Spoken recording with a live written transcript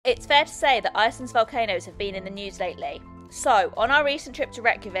It's fair to say that Iceland's volcanoes have been in the news lately. So, on our recent trip to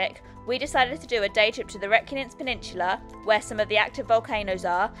Reykjavik, we decided to do a day trip to the Reykjanes Peninsula, where some of the active volcanoes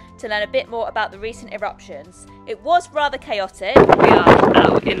are, to learn a bit more about the recent eruptions. It was rather chaotic. We are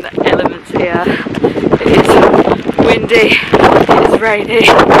out in the elements here. It is windy, it is rainy,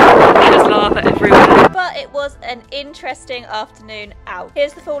 there's lava everywhere. But it was an interesting afternoon out.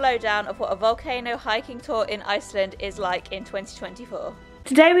 Here's the full lowdown of what a volcano hiking tour in Iceland is like in 2024.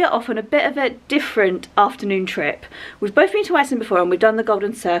 Today we are off on a bit of a different afternoon trip. We've both been to Iceland before and we've done the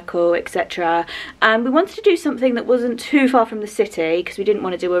Golden Circle, etc. And we wanted to do something that wasn't too far from the city because we didn't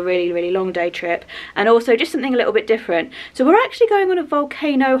want to do a really long day trip, and also just something a little bit different. So we're actually going on a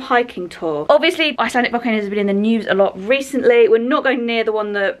volcano hiking tour. Obviously Icelandic volcanoes have been in the news a lot recently. We're not going near the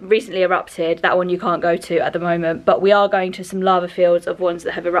one that recently erupted. That one you can't go to at the moment, but we are going to some lava fields of ones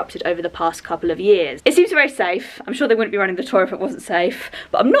that have erupted over the past couple of years. It seems very safe. I'm sure they wouldn't be running the tour if it wasn't safe.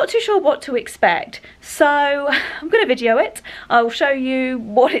 But I'm not too sure what to expect, so I'm going to video it. I'll show you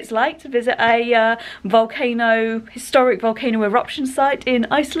what it's like to visit a historic volcano eruption site in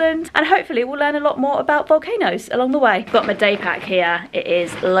Iceland, and hopefully we'll learn a lot more about volcanoes along the way. Got my day pack here. It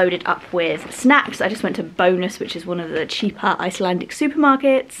is loaded up with snacks. I just went to Bonus, which is one of the cheaper Icelandic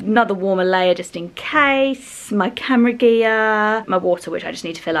supermarkets. Another warmer layer just in case. My camera gear. My water, which I just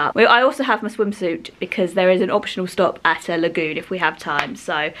need to fill up. I also have my swimsuit because there is an optional stop at a lagoon if we have time.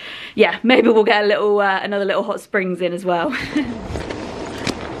 So yeah, maybe we'll get a little another little hot springs in as well.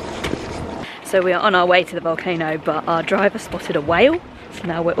 So we are on our way to the volcano, but our driver spotted a whale. So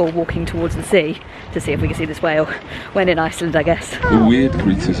now we're all walking towards the sea to see if we can see this whale. When in Iceland, I guess. The weird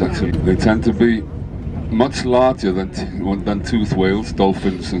creatures, actually, they tend to be much larger than toothed whales,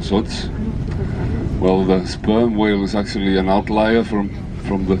 dolphins and such. Well, the sperm whale is actually an outlier from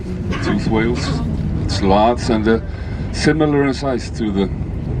the toothed whales. It's large and similar in size to the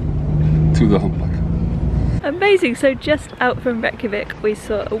humpback. Amazing, so just out from Reykjavik we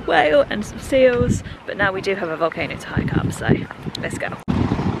saw a whale and some seals, but now we do have a volcano to hike up, so let's go.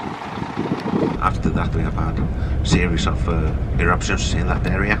 After that we have had a series of eruptions in that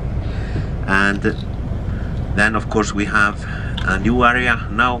area, and then of course we have a new area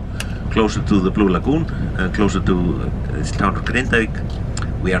now closer to the Blue Lagoon and closer to the town of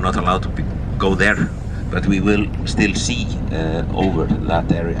Grindavík. We are not allowed to go there, but we will still see over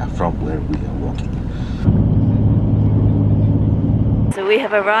that area from where we are walking. So we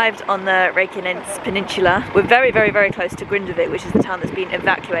have arrived on the Reykjanes Peninsula. We're very close to Grindavík, which is the town that's been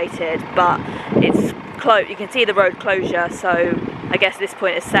evacuated, but it's closed. You can see the road closure, so I guess this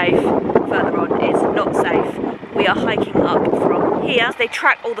point is safe. Further on is not safe. We are hiking up from here. They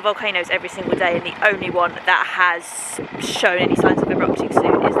track all the volcanoes every single day, and the only one that has shown any signs of erupting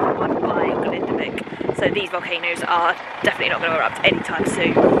soon is the one by Grindavík. So these volcanoes are definitely not going to erupt anytime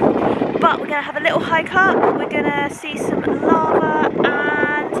soon. But we're going to have a little hike up, we're going to see some lava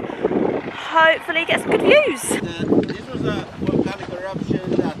and hopefully get some good views. This was a volcanic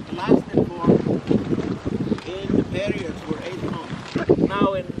eruption that lasted in the period for 8 months.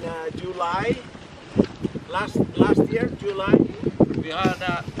 Now in July, last year, July, we had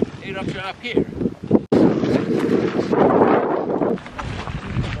an eruption up here.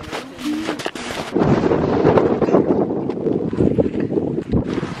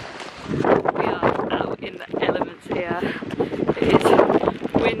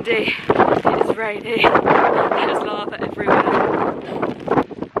 It is rainy, there's lava everywhere.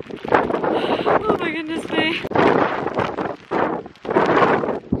 Oh my goodness me.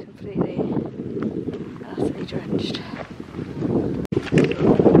 Completely, utterly drenched.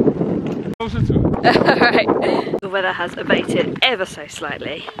 Alright, the weather has abated ever so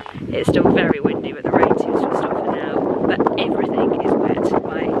slightly. It's still very windy, but the rain seems to have stopped for now. But everything is wet.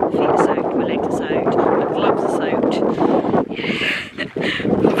 My feet are soaked, my legs are soaked, my gloves are soaked. Yeah.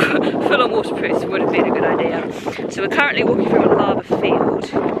 Full on waterproofs would have been a good idea. So we're currently walking through a lava field.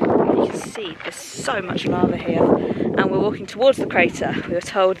 You can see there's so much lava here, and we're walking towards the crater. We were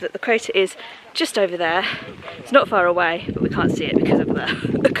told that the crater is just over there. It's not far away, but we can't see it because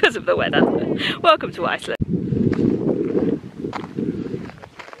of the weather. Welcome to Iceland.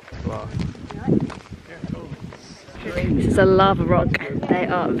 This is a lava rock. They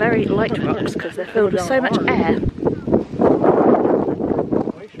are very light rocks because they're filled with so much air.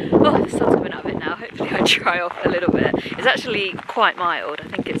 Oh, the sun's coming out of it now. Hopefully I dry off a little bit. It's actually quite mild. I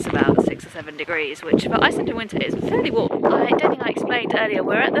think it's about 6 or 7 degrees, which for Iceland in winter is fairly warm. I don't think I explained earlier,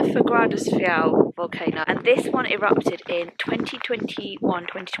 we're at the Fagradalsfjall volcano, and this one erupted in 2021,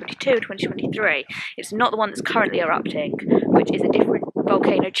 2022, 2023. It's not the one that's currently erupting, which is a different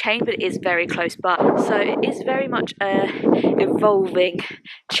volcano chain, but it is very close by. So it is very much a evolving,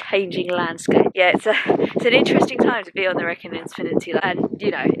 changing landscape. Yeah, it's an interesting time to be on the Reykjanes Peninsula, and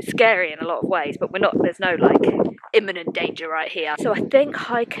you know, it's scary in a lot of ways, but there's no like imminent danger right here. So I think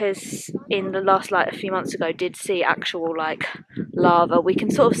hikers in the last light a few months ago did see actual like lava. We can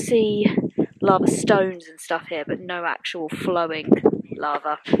sort of see lava stones and stuff here, but no actual flowing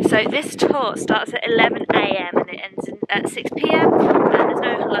lava. So this tour starts at 11 AM and it ends at 6 PM, and there's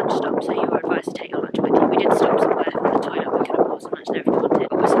no lunch stop, so you were advised to take your lunch with you. We did stop somewhere for the toilet, we could have bought some lunch there if we wanted.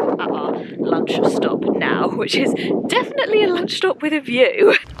 But we're at our lunch stop now, which is definitely a lunch stop with a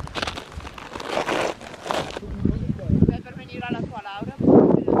view.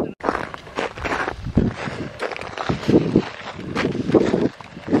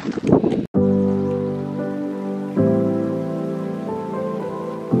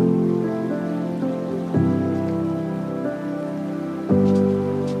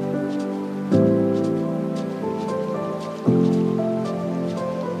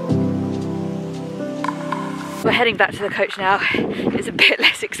 We're heading back to the coach now. It's a bit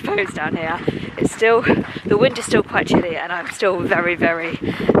less exposed down here. It's still, the wind is still quite chilly and I'm still very, very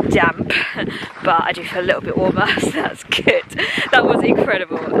damp, but I do feel a little bit warmer, so that's good. That was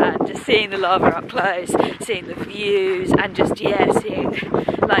incredible, and just seeing the lava up close, seeing the views, and just, yeah, seeing,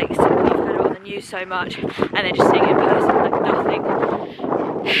 like, you've heard it on the news so much, and then just seeing it in person, like nothing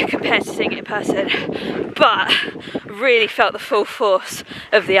compared to seeing it in person, but really felt the full force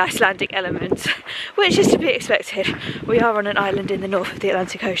of the Icelandic element, which is to be expected. We are on an island in the north of the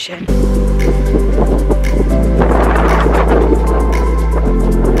Atlantic Ocean.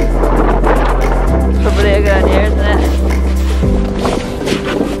 Probably a good here, isn't it?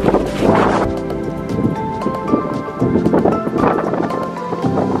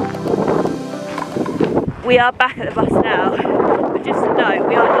 We are back at the bus now, but just to note,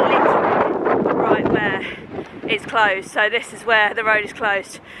 we are literally right where it's closed. So this is where the road is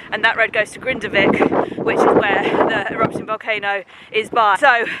closed, and that road goes to Grindavik, which is where the erupting volcano is by.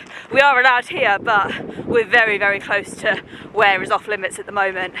 So we are allowed here, but we're very, very close to where is off limits at the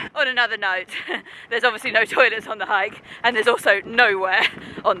moment. On another note, there's obviously no toilets on the hike, and there's also nowhere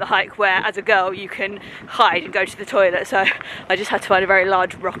on the hike where, as a girl, you can hide and go to the toilet. So I just had to find a very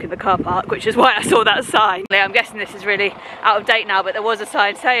large rock in the car park, which is why I saw that sign. I'm guessing this is really out of date now, but there was a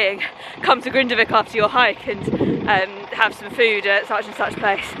sign saying, come to Grindavik after your hike and have some food at such and such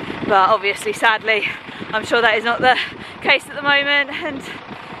place. But obviously, sadly, I'm sure that is not the case at the moment, and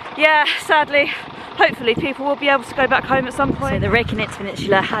yeah, sadly, hopefully people will be able to go back home at some point. So the Reykjanes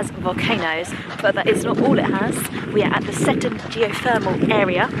Peninsula has volcanoes, but that is not all it has. We are at the Seton geothermal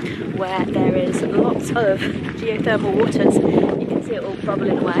area, where there is lots of geothermal waters. You can see it all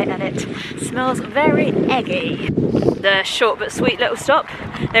bubbling away, and it smells very eggy. The short but sweet little stop.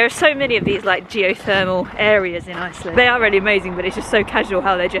 There are so many of these like geothermal areas in Iceland. They are really amazing, but it's just so casual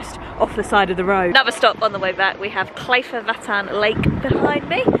how they're just off the side of the road. Another stop on the way back, we have Kleifavatan Lake behind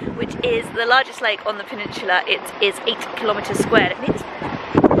me, which is the largest lake on the peninsula. It is 8 kilometers squared, and it's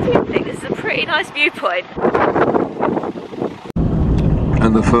beautiful. This is a pretty nice viewpoint.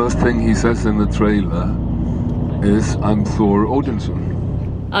 And the first thing he says in the trailer is, I'm Thor Odinson.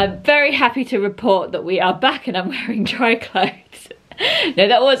 I'm very happy to report that we are back and I'm wearing dry clothes. No,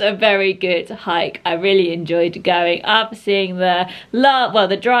 that was a very good hike. I really enjoyed going up, seeing the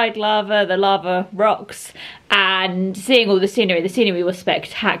dried lava, the lava rocks, and seeing all the scenery. The scenery was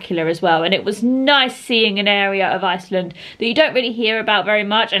spectacular as well, and it was nice seeing an area of Iceland that you don't really hear about very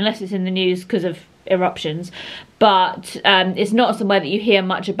much unless it's in the news because of eruptions, but it's not somewhere that you hear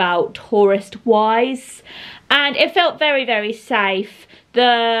much about tourist-wise, and it felt very, very safe.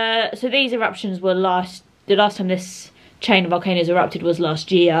 So these eruptions were the last time this chain of volcanoes erupted was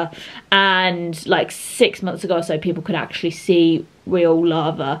last year, and like 6 months ago or so people could actually see real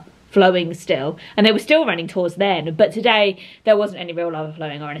lava flowing still, and they were still running tours then, but today there wasn't any real lava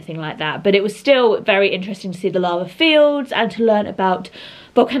flowing or anything like that. But it was still very interesting to see the lava fields and to learn about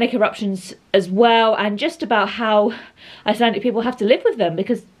volcanic eruptions as well, and just about how Icelandic people have to live with them,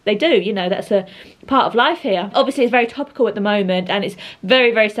 because they do, you know, that's a part of life here. Obviously it's very topical at the moment, and it's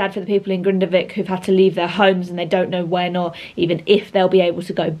very, very sad for the people in Grindavik who've had to leave their homes and they don't know when or even if they'll be able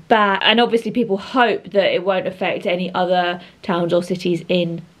to go back. And obviously people hope that it won't affect any other towns or cities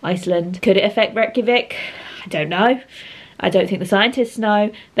in Iceland. Could it affect Reykjavik? I don't know. I don't think the scientists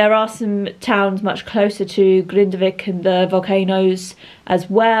know. There are some towns much closer to Grindavik and the volcanoes as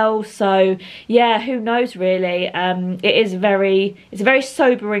well, so yeah, who knows really. It's a very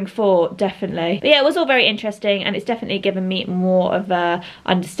sobering thought, definitely. But yeah, it was all very interesting, and it's definitely given me more of a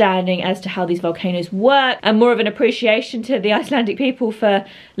understanding as to how these volcanoes work, and more of an appreciation to the Icelandic people for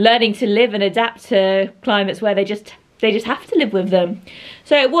learning to live and adapt to climates where they just have to live with them.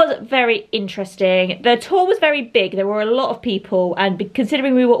 So it was very interesting. The tour was very big. There were a lot of people, and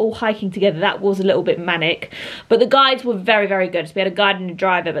considering we were all hiking together, that was a little bit manic. But the guides were very, very good. So we had a guide and a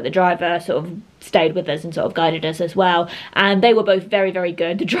driver, but the driver sort of stayed with us and sort of guided us as well. And they were both very, very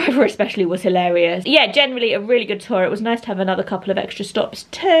good. The driver especially was hilarious. Yeah, generally a really good tour. It was nice to have another couple of extra stops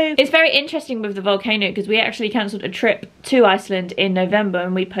too. It's very interesting with the volcano because we actually cancelled a trip to Iceland in November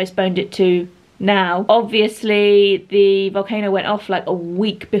and we postponed it to now. Obviously the volcano went off like a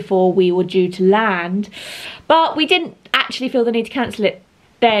week before we were due to land, but we didn't actually feel the need to cancel it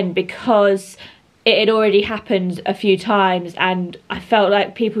then because it had already happened a few times, and I felt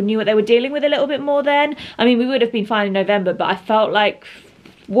like people knew what they were dealing with a little bit more then. I mean, we would have been fine in November, but I felt like,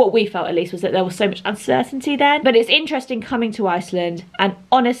 what we felt at least, was that there was so much uncertainty then. But it's interesting coming to Iceland, and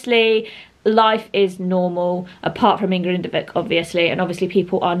honestly, life is normal, apart from in Grindavik, obviously, and obviously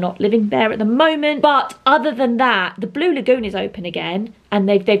people are not living there at the moment. But other than that, the Blue Lagoon is open again, and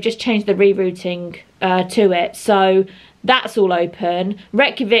they've just changed the rerouting to it, so that's all open.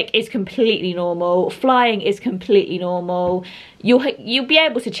 Reykjavik is completely normal. Flying is completely normal. You'll be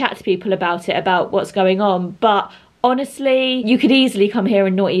able to chat to people about it, about what's going on, but honestly, you could easily come here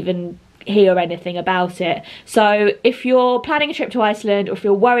and not even hear anything about it. So if you're planning a trip to Iceland, or if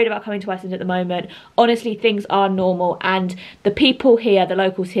you're worried about coming to Iceland at the moment, honestly, things are normal, and the people here, the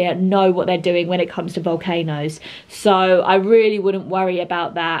locals here, know what they're doing when it comes to volcanoes. So I really wouldn't worry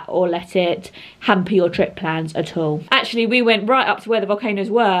about that or let it hamper your trip plans at all. Actually, we went right up to where the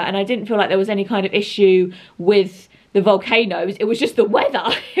volcanoes were, and I didn't feel like there was any kind of issue with the volcanoes. It was just the weather.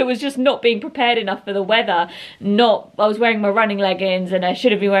 It was just not being prepared enough for the weather. I was wearing my running leggings and I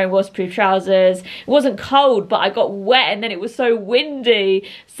should have been wearing waterproof trousers. It wasn't cold, but I got wet, and then it was so windy.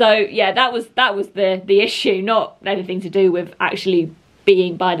 So yeah, that was the issue, not anything to do with actually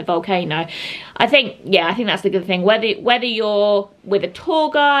being by the volcano. I think that's the good thing. Whether you're with a tour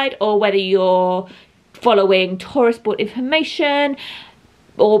guide or whether you're following tourist board information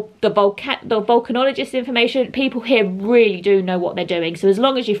or the volcanologist information, people here really do know what they're doing. So as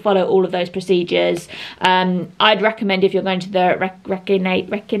long as you follow all of those procedures, I'd recommend, if you're going to the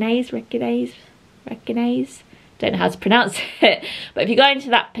Reykjanes, don't know how to pronounce it, but if you're going to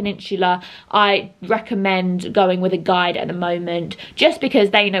that peninsula, I recommend going with a guide at the moment, just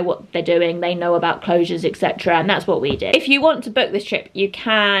because they know what they're doing, they know about closures, etc., and that's what we did. If you want to book this trip, you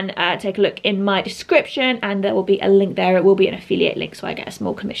can take a look in my description, and there will be a link there. It will be an affiliate link, so I get a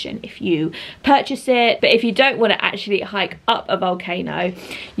small commission if you purchase it. But if you don't want to actually hike up a volcano,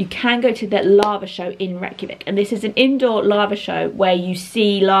 you can go to the lava show in Reykjavik, and this is an indoor lava show where you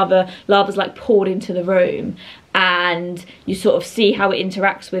see lava's like poured into the room, and you sort of see how it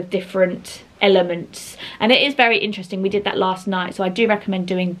interacts with different elements, and it is very interesting. We did that last night, so I do recommend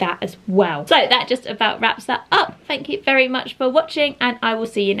doing that as well. So that just about wraps that up. Thank you very much for watching, and I will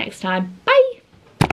see you next time. Bye.